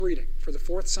Reading for the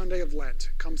fourth Sunday of Lent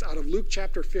comes out of Luke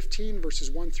chapter 15, verses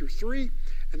 1 through 3,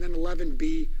 and then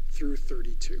 11b through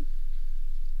 32.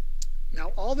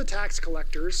 Now all the tax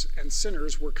collectors and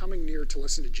sinners were coming near to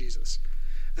listen to Jesus.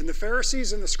 And the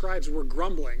Pharisees and the scribes were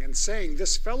grumbling and saying,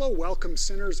 "This fellow welcomes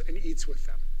sinners and eats with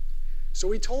them."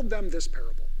 So he told them this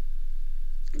parable.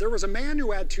 There was a man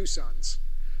who had 2 sons.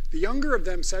 The younger of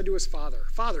them said to his father,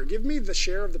 "Father, give me the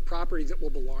share of the property that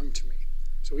will belong to me."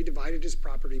 So he divided his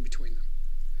property between them.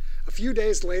 A few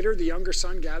days later, the younger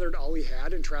son gathered all he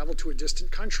had and traveled to a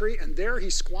distant country, and there he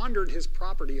squandered his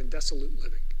property in dissolute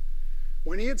living.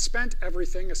 When he had spent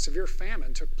everything, a severe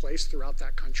famine took place throughout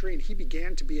that country, and he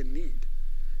began to be in need.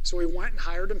 So he went and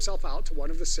hired himself out to one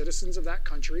of the citizens of that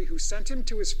country, who sent him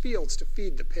to his fields to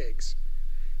feed the pigs.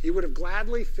 He would have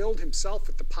gladly filled himself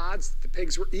with the pods that the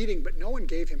pigs were eating, but no one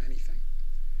gave him anything.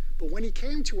 But when he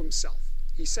came to himself,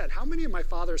 he said, "How many of my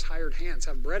father's hired hands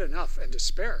have bread enough and to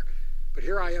spare? But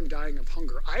here I am dying of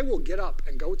hunger. I will get up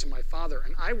and go to my father,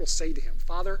 and I will say to him,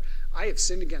 'Father, I have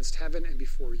sinned against heaven and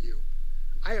before you.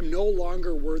 I am no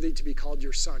longer worthy to be called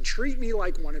your son. Treat me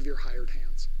like one of your hired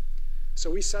hands.'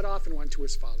 So he set off and went to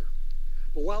his father.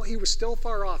 But while he was still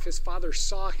far off, his father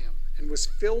saw him and was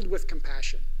filled with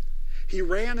compassion. He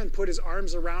ran and put his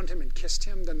arms around him and kissed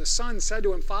him. Then the son said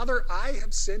to him, 'Father, I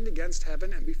have sinned against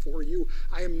heaven and before you.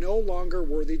 I am no longer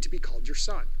worthy to be called your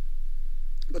son.'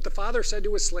 But the father said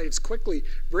to his slaves, 'Quickly,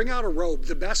 bring out a robe,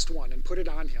 the best one, and put it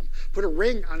on him. Put a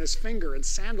ring on his finger and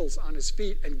sandals on his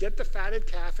feet, and get the fatted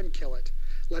calf and kill it.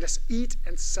 Let us eat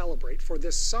and celebrate, for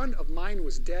this son of mine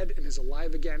was dead and is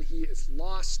alive again. He is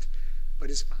lost, but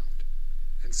is found.'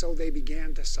 And so they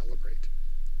began to celebrate.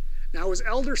 Now his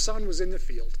elder son was in the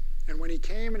field, and when he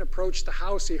came and approached the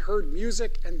house, he heard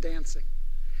music and dancing.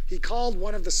 He called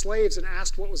one of the slaves and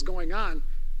asked what was going on.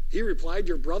 He replied,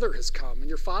 'Your brother has come, and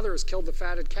your father has killed the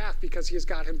fatted calf because he has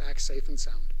got him back safe and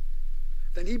sound.'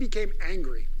 Then he became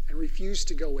angry and refused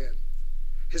to go in.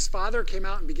 His father came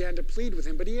out and began to plead with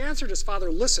him, but he answered his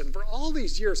father, 'Listen, for all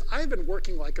these years I have been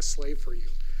working like a slave for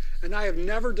you, and I have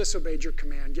never disobeyed your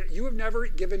command, yet you have never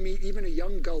given me even a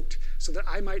young goat so that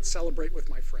I might celebrate with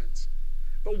my friends.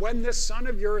 But when this son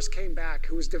of yours came back,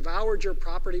 who has devoured your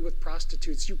property with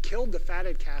prostitutes, you killed the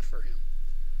fatted calf for him.'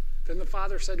 Then the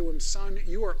father said to him, 'Son,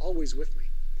 you are always with me.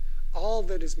 All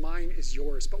that is mine is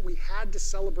yours. But we had to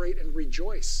celebrate and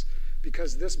rejoice,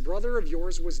 because this brother of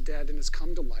yours was dead and has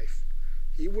come to life.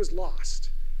 He was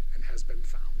lost and has been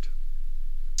found.'"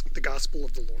 The Gospel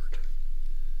of the Lord.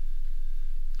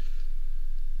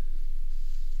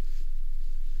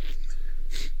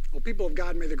 Well, people of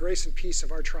God, may the grace and peace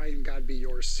of our triune God be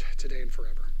yours today and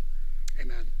forever.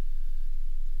 Amen.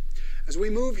 As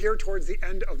we move here towards the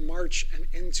end of March and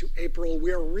into April,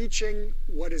 we are reaching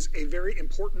what is a very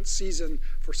important season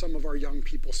for some of our young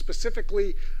people,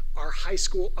 specifically our high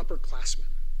school upperclassmen.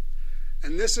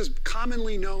 And this is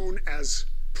commonly known as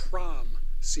prom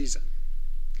season.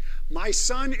 My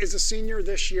son is a senior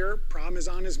this year. Prom is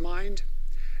on his mind.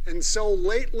 And so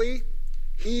lately,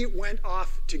 he went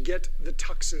off to get the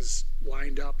tuxes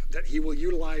lined up that he will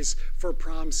utilize for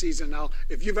prom season. Now,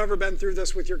 if you've ever been through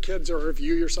this with your kids, or if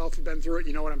you yourself have been through it,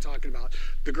 you know what I'm talking about.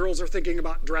 The girls are thinking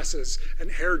about dresses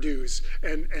and hairdos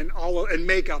and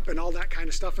makeup and all that kind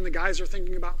of stuff, and the guys are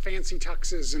thinking about fancy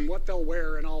tuxes and what they'll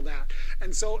wear and all that.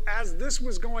 And so as this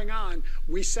was going on,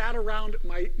 we sat around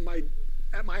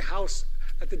at my house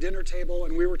at the dinner table,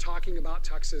 and we were talking about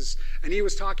tuxes, and he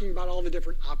was talking about all the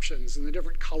different options and the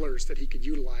different colors that he could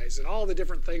utilize and all the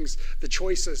different things, the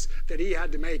choices that he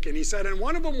had to make. And he said, and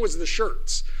one of them was the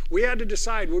shirts. We had to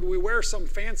decide, would we wear some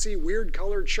fancy, weird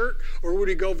colored shirt, or would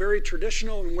we go very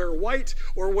traditional and wear white,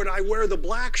 or would I wear the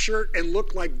black shirt and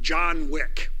look like John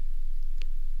Wick?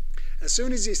 As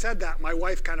soon as he said that, my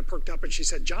wife kind of perked up and she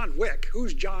said, "John Wick?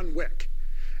 Who's John Wick?"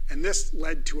 And this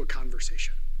led to a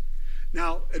conversation.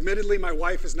 Now, admittedly, my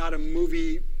wife is not a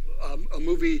movie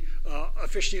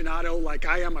aficionado like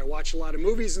I am. I watch a lot of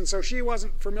movies, and so she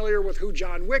wasn't familiar with who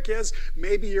John Wick is.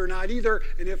 Maybe you're not either,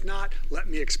 and if not, let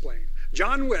me explain.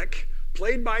 John Wick,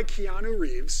 played by Keanu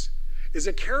Reeves, is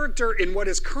a character in what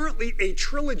is currently a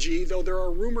trilogy, though there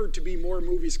are rumored to be more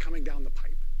movies coming down the pipe.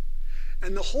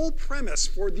 And the whole premise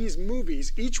for these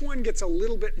movies, each one gets a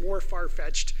little bit more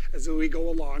far-fetched as we go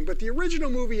along, but the original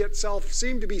movie itself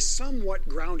seemed to be somewhat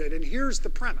grounded, and here's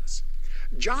the premise.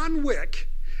 John Wick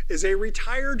is a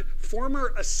retired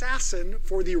former assassin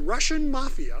for the Russian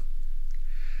mafia,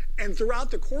 and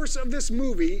throughout the course of this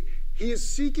movie, he is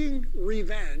seeking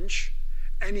revenge,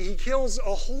 and he kills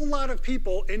a whole lot of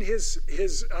people in his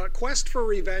quest for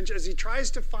revenge as he tries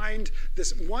to find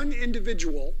this one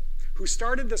individual who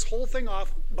started this whole thing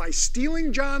off by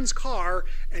stealing John's car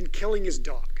and killing his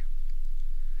dog.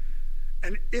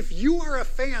 And if you are a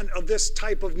fan of this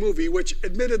type of movie, which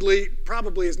admittedly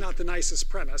probably is not the nicest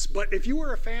premise, but if you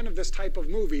are a fan of this type of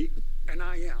movie, and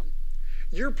I am,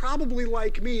 you're probably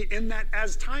like me in that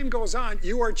as time goes on,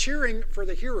 you are cheering for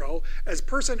the hero as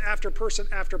person after person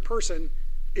after person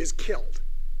is killed.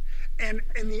 And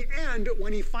in the end,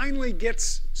 when he finally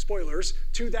gets, spoilers,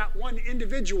 to that one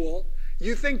individual,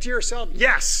 you think to yourself,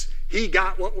 yes, he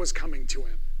got what was coming to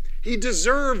him. He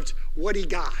deserved what he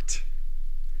got.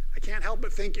 I can't help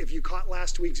but think if you caught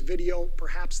last week's video,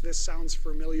 perhaps this sounds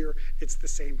familiar. It's the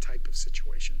same type of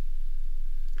situation.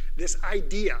 This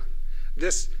idea,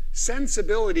 this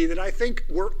sensibility that I think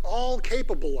we're all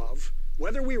capable of,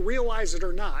 whether we realize it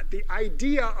or not, the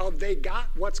idea of they got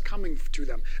what's coming to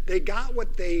them. They got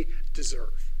what they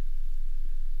deserve.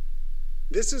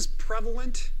 This is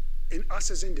prevalent in us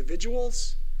as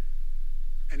individuals,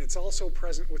 and it's also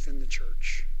present within the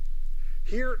church.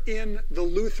 Here in the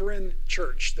Lutheran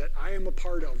Church that I am a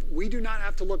part of, we do not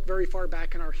have to look very far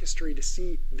back in our history to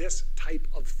see this type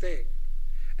of thing.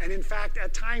 And in fact,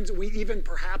 at times we even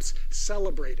perhaps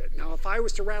celebrate it. Now, if I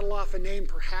was to rattle off a name,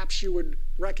 perhaps you would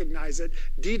recognize it,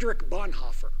 Dietrich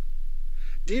Bonhoeffer.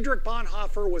 Dietrich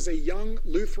Bonhoeffer was a young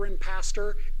Lutheran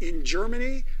pastor in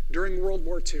Germany during World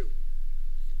War II.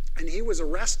 And he was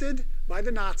arrested by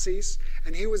the Nazis,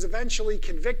 and he was eventually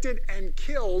convicted and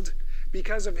killed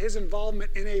because of his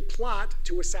involvement in a plot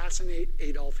to assassinate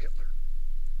Adolf Hitler.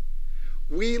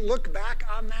 We look back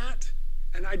on that,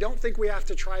 and I don't think we have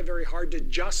to try very hard to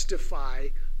justify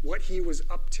what he was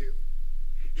up to.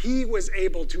 He was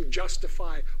able to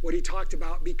justify what he talked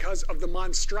about because of the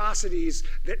monstrosities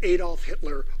that Adolf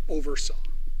Hitler oversaw.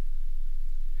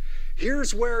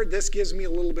 Here's where this gives me a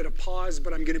little bit of pause,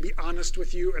 but I'm going to be honest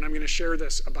with you, and I'm going to share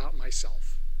this about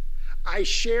myself. I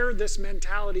share this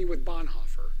mentality with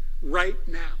Bonhoeffer right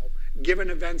now,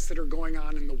 given events that are going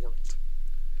on in the world.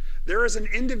 There is an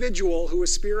individual who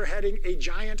is spearheading a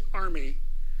giant army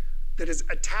that is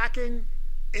attacking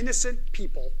innocent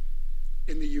people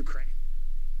in the Ukraine.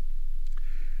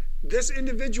 This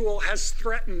individual has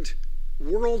threatened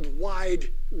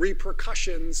worldwide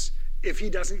repercussions if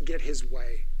he doesn't get his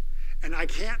way. And I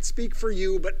can't speak for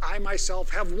you, but I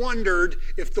myself have wondered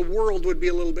if the world would be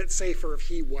a little bit safer if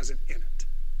he wasn't in it.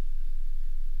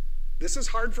 This is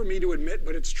hard for me to admit,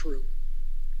 but it's true.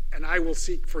 And I will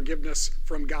seek forgiveness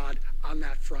from God on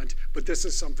that front. But this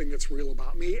is something that's real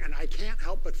about me, and I can't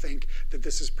help but think that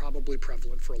this is probably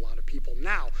prevalent for a lot of people.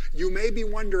 Now, you may be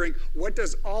wondering, what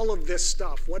does all of this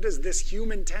stuff, what does this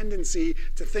human tendency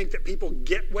to think that people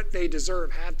get what they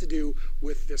deserve have to do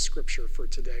with this scripture for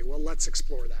today? Well, let's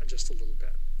explore that just a little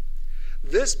bit.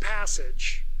 This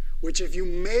passage, which if you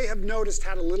may have noticed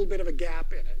had a little bit of a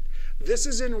gap in it, this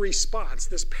is in response,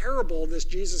 this parable this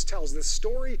Jesus tells, this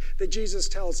story that Jesus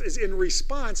tells is in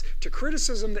response to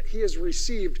criticism that he has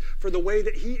received for the way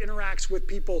that he interacts with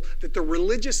people that the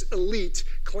religious elite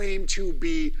claim to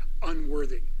be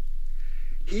unworthy.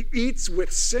 He eats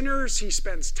with sinners, he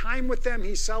spends time with them,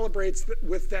 he celebrates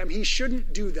with them. He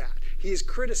shouldn't do that. He is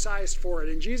criticized for it.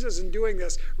 And Jesus, in doing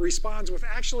this, responds with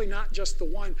actually not just the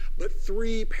one, but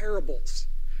 3 parables.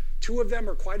 2 of them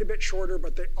are quite a bit shorter,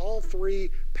 but they all 3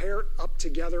 pair up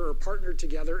together or partner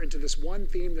together into this one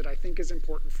theme that I think is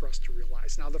important for us to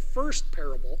realize. Now, the first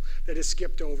parable that is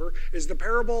skipped over is the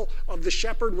parable of the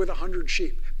shepherd with 100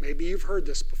 sheep. Maybe you've heard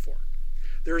this before.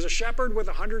 There's a shepherd with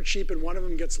 100 sheep and one of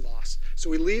them gets lost.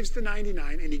 So he leaves the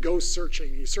 99 and he goes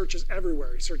searching. He searches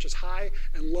everywhere. He searches high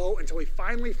and low until he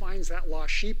finally finds that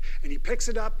lost sheep, and he picks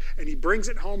it up and he brings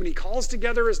it home and he calls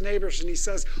together his neighbors and he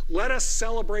says, "Let us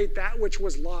celebrate that which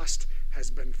was lost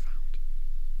has been found."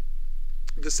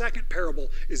 The second parable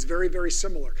is very, very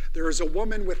similar. There is a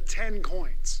woman with 10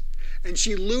 coins. And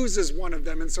she loses one of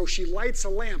them, and so she lights a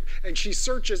lamp, and she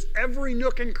searches every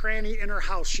nook and cranny in her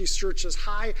house. She searches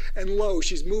high and low.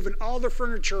 She's moving all the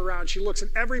furniture around. She looks in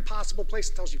every possible place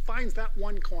until she finds that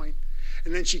one coin.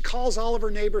 And then she calls all of her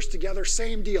neighbors together,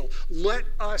 same deal. Let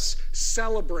us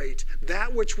celebrate.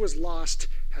 That which was lost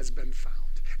has been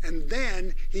found. And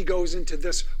then he goes into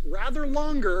this rather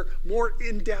longer, more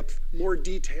in-depth, more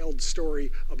detailed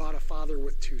story about a father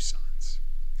with 2 sons.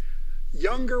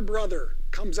 Younger brother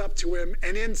comes up to him,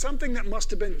 and in something that must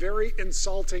have been very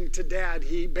insulting to Dad,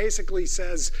 he basically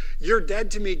says, "You're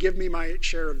dead to me, give me my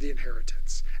share of the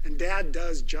inheritance." And Dad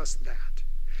does just that.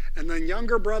 And then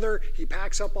younger brother, he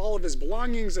packs up all of his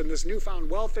belongings and this newfound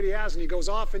wealth that he has, and he goes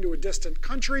off into a distant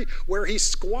country where he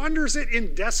squanders it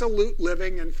in dissolute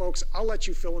living. And folks, I'll let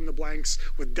you fill in the blanks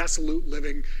with dissolute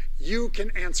living. You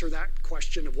can answer that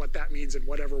question of what that means in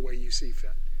whatever way you see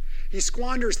fit. He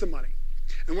squanders the money.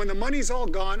 And when the money's all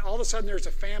gone, all of a sudden there's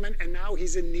a famine, and now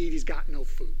he's in need. He's got no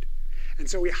food. And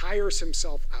so he hires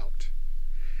himself out.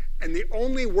 And the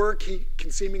only work he can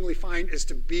seemingly find is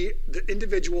to be the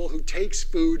individual who takes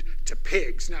food to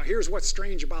pigs. Now, here's what's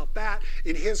strange about that.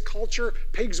 In his culture,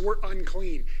 pigs were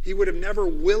unclean. He would have never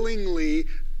willingly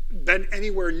been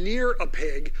anywhere near a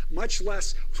pig, much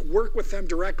less work with them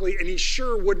directly, and he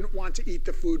sure wouldn't want to eat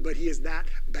the food, but he is that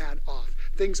bad off.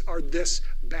 Things are this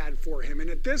bad for him. And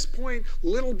at this point,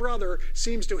 little brother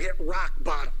seems to hit rock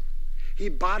bottom. He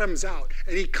bottoms out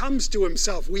and he comes to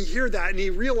himself. We hear that and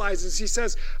he realizes, he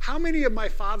says, how many of my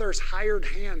father's hired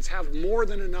hands have more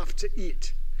than enough to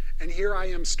eat? And here I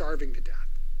am starving to death.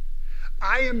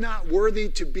 I am not worthy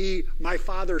to be my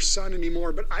father's son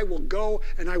anymore, but I will go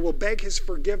and I will beg his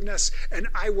forgiveness and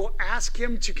I will ask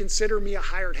him to consider me a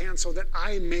hired hand so that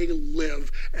I may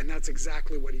live. And that's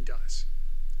exactly what he does.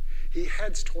 He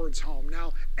heads towards home.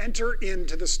 Now, enter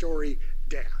into the story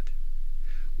Dad.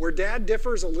 Where Dad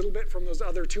differs a little bit from those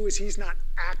other two is he's not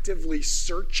actively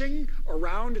searching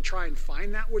around to try and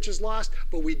find that which is lost,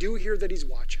 but we do hear that he's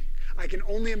watching. I can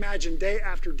only imagine day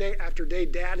after day after day,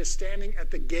 Dad is standing at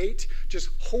the gate just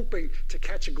hoping to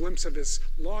catch a glimpse of his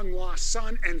long-lost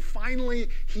son, and finally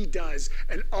he does.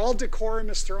 And all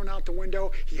decorum is thrown out the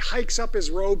window. He hikes up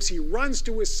his robes. He runs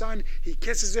to his son. He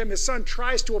kisses him. His son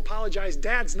tries to apologize.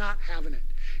 Dad's not having it.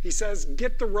 He says,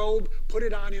 get the robe, put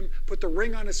it on him, put the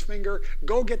ring on his finger,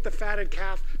 go get the fatted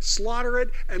calf, slaughter it,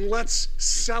 and let's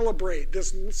celebrate.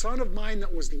 This son of mine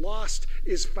that was lost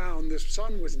is found. This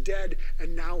son was dead,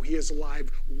 and now he is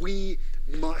alive. We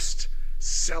must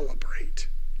celebrate.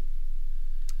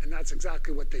 And that's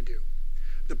exactly what they do.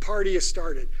 The party is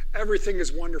started. Everything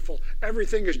is wonderful.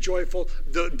 Everything is joyful.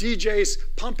 The DJ's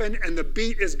pumping, and the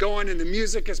beat is going, and the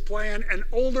music is playing. An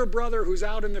older brother who's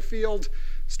out in the field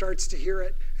starts to hear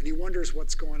it, and he wonders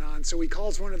what's going on. So he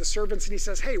calls one of the servants and he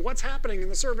says, hey, what's happening?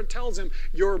 And the servant tells him,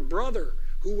 your brother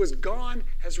who was gone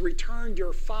has returned.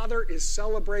 Your father is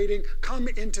celebrating. Come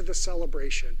into the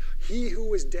celebration. He who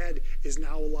was dead is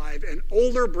now alive. And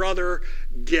older brother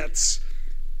gets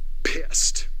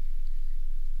pissed.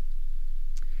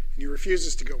 And he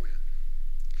refuses to go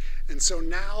in. And so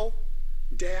now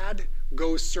Dad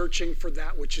goes searching for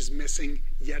that which is missing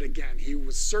yet again. He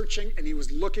was searching and he was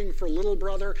looking for little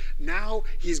brother. Now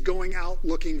he's going out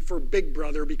looking for big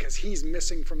brother because he's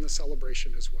missing from the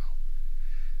celebration as well.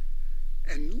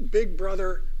 And big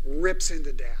brother rips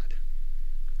into Dad.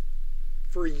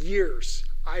 For years,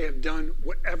 I have done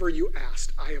whatever you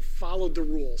asked. I have followed the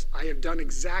rules. I have done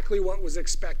exactly what was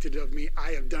expected of me.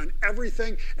 I have done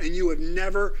everything, and you have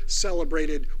never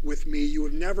celebrated with me. You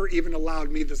have never even allowed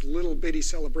me this little bitty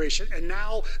celebration. And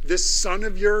now this son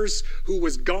of yours who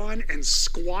was gone and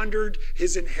squandered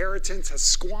his inheritance, has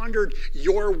squandered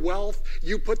your wealth.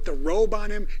 You put the robe on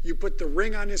him. You put the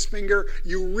ring on his finger.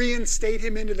 You reinstate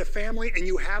him into the family, and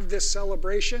you have this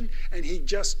celebration, and he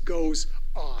just goes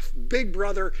off. Big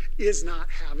brother is not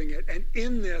having it. And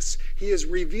in this, he is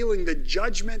revealing the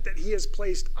judgment that he has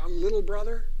placed on little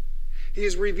brother. He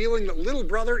is revealing that little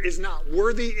brother is not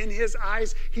worthy in his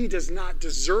eyes. He does not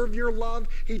deserve your love.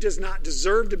 He does not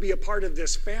deserve to be a part of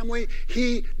this family.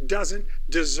 He doesn't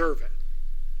deserve it.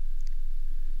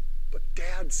 But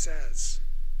Dad says,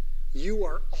 you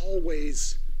are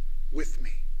always with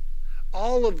me.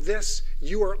 All of this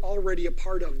you are already a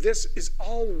part of. This is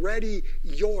already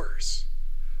yours.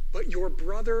 But your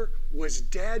brother was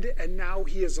dead, and now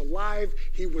he is alive.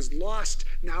 He was lost,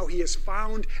 now he is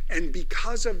found. And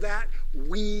because of that,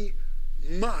 we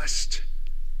must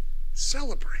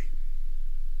celebrate.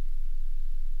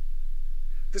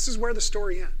 This is where the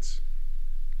story ends.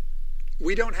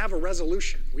 We don't have a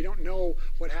resolution. We don't know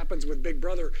what happens with big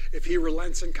brother if he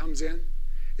relents and comes in.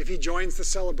 If he joins the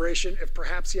celebration, if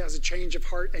perhaps he has a change of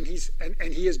heart and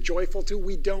he is joyful too,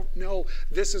 we don't know.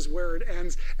 This is where it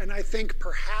ends. And I think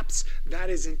perhaps that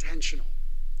is intentional.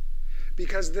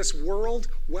 Because this world,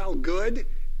 while good,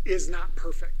 is not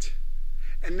perfect.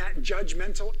 And that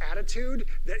judgmental attitude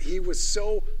that he was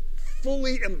so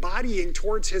fully embodying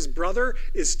towards his brother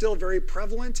is still very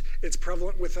prevalent. It's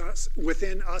prevalent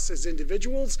within us as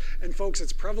individuals. And folks,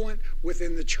 it's prevalent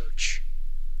within the church.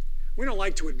 We don't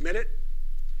like to admit it,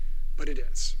 but it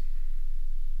is.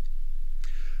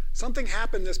 Something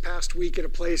happened this past week at a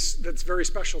place that's very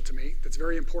special to me, that's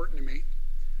very important to me.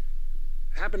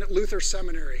 It happened at Luther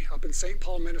Seminary up in St.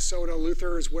 Paul, Minnesota.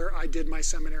 Luther is where I did my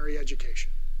seminary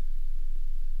education.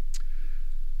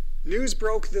 News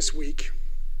broke this week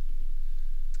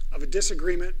of a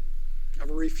disagreement,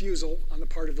 of a refusal on the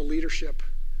part of the leadership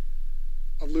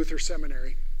of Luther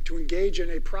Seminary to engage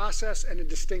in a process and a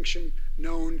distinction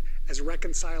known as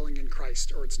reconciling in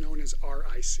Christ, or it's known as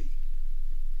RIC.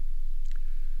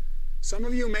 Some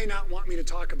of you may not want me to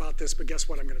talk about this, but guess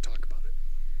what? I'm going to talk about it.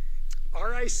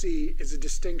 RIC is a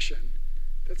distinction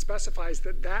that specifies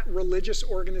that that religious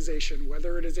organization,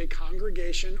 whether it is a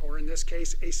congregation or in this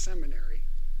case a seminary,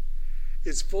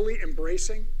 is fully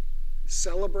embracing,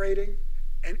 celebrating,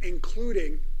 and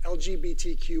including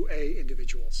LGBTQA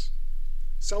individuals.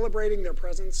 Celebrating their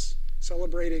presence,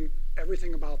 celebrating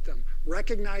everything about them,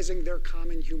 recognizing their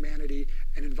common humanity,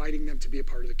 and inviting them to be a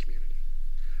part of the community.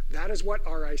 That is what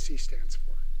RIC stands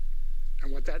for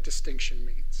and what that distinction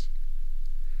means.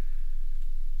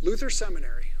 Luther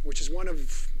Seminary, which is one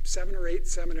of 7 or 8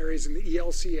 seminaries in the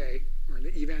ELCA, or in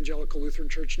the Evangelical Lutheran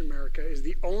Church in America, is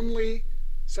the only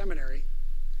seminary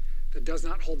that does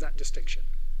not hold that distinction.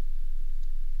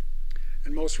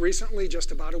 And most recently,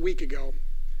 just about a week ago,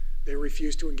 they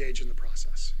refused to engage in the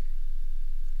process.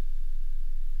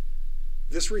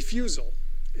 This refusal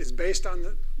is based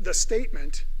on the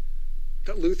statement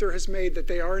that Luther has made that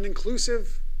they are an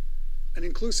inclusive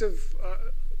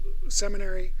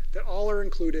seminary, that all are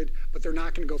included, but they're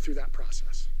not going to go through that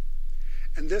process.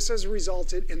 And this has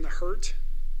resulted in the hurt,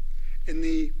 in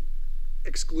the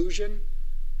exclusion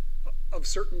of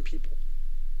certain people.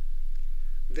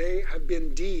 They have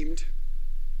been deemed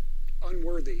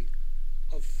unworthy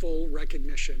of full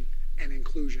recognition and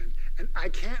inclusion. And I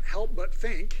can't help but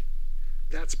think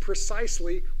that's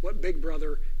precisely what Big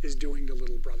Brother is doing to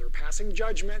Little Brother, passing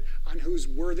judgment on who's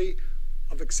worthy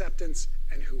of acceptance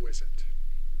and who isn't.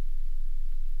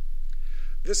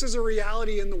 This is a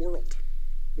reality in the world,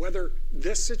 whether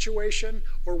this situation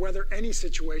or whether any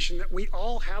situation, that we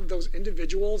all have those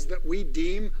individuals that we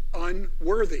deem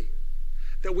unworthy,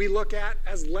 that we look at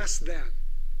as less than.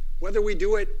 Whether we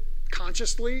do it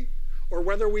consciously or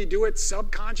whether we do it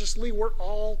subconsciously, we're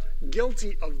all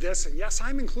guilty of this. And yes,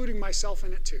 I'm including myself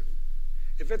in it too.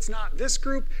 If it's not this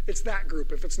group, it's that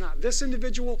group. If it's not this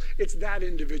individual, it's that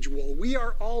individual. We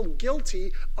are all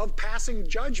guilty of passing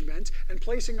judgment and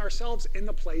placing ourselves in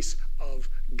the place of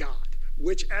God,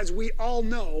 which, as we all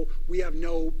know, we have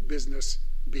no business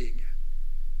being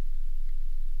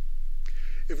in.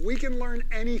 If we can learn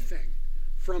anything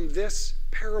from this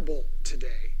parable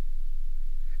today,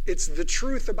 it's the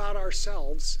truth about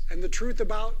ourselves and the truth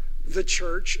about the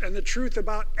church and the truth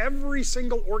about every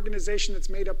single organization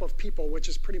that's made up of people, which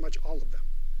is pretty much all of them,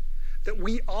 that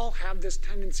we all have this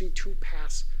tendency to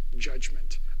pass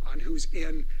judgment on who's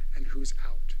in and who's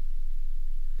out.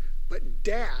 But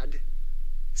Dad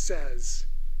says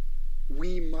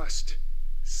we must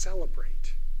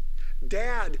celebrate.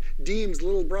 Dad deems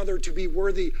Little Brother to be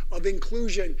worthy of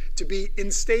inclusion, to be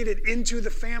instated into the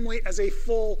family as a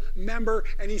full member.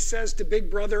 And he says to Big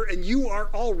Brother, and you are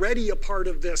already a part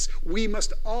of this, we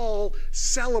must all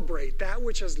celebrate. That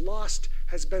which is lost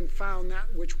has been found.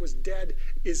 That which was dead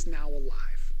is now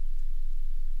alive.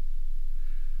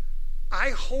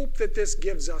 I hope that this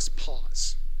gives us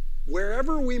pause.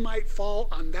 Wherever we might fall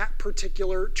on that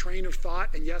particular train of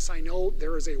thought, and yes, I know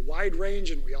there is a wide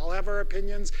range and we all have our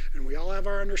opinions and we all have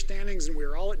our understandings and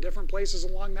we're all at different places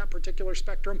along that particular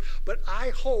spectrum, but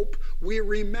I hope we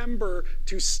remember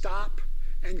to stop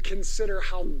and consider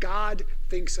how God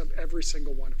thinks of every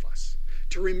single one of us.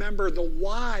 To remember the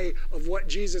why of what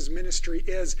Jesus' ministry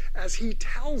is, as he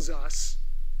tells us,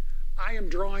 I am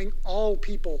drawing all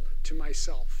people to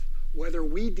myself, whether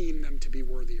we deem them to be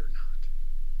worthy or not.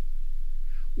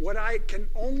 What I can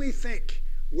only think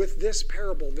with this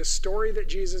parable, this story that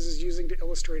Jesus is using to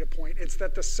illustrate a point, it's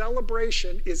that the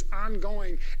celebration is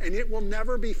ongoing and it will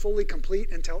never be fully complete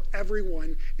until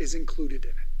everyone is included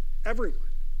in it. Everyone.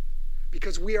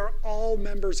 Because we are all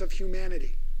members of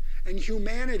humanity. And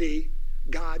humanity,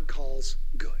 God calls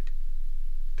good.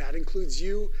 That includes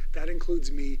you, that includes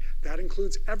me, that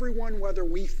includes everyone, whether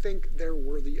we think they're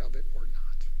worthy of it or not.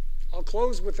 I'll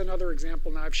close with another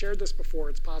example. Now, I've shared this before.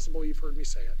 It's possible you've heard me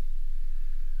say it.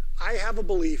 I have a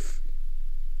belief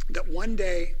that one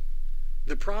day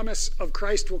the promise of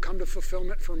Christ will come to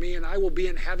fulfillment for me and I will be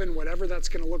in heaven, whatever that's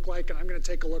going to look like, and I'm going to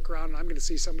take a look around and I'm going to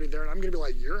see somebody there and I'm going to be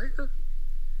like, you're here?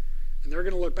 And they're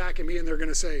going to look back at me and they're going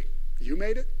to say, you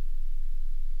made it?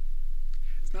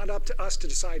 It's not up to us to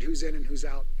decide who's in and who's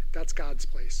out. That's God's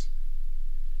place.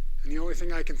 And the only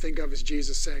thing I can think of is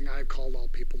Jesus saying, I've called all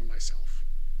people to myself.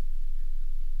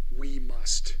 We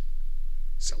must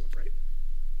celebrate.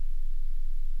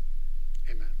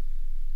 Amen.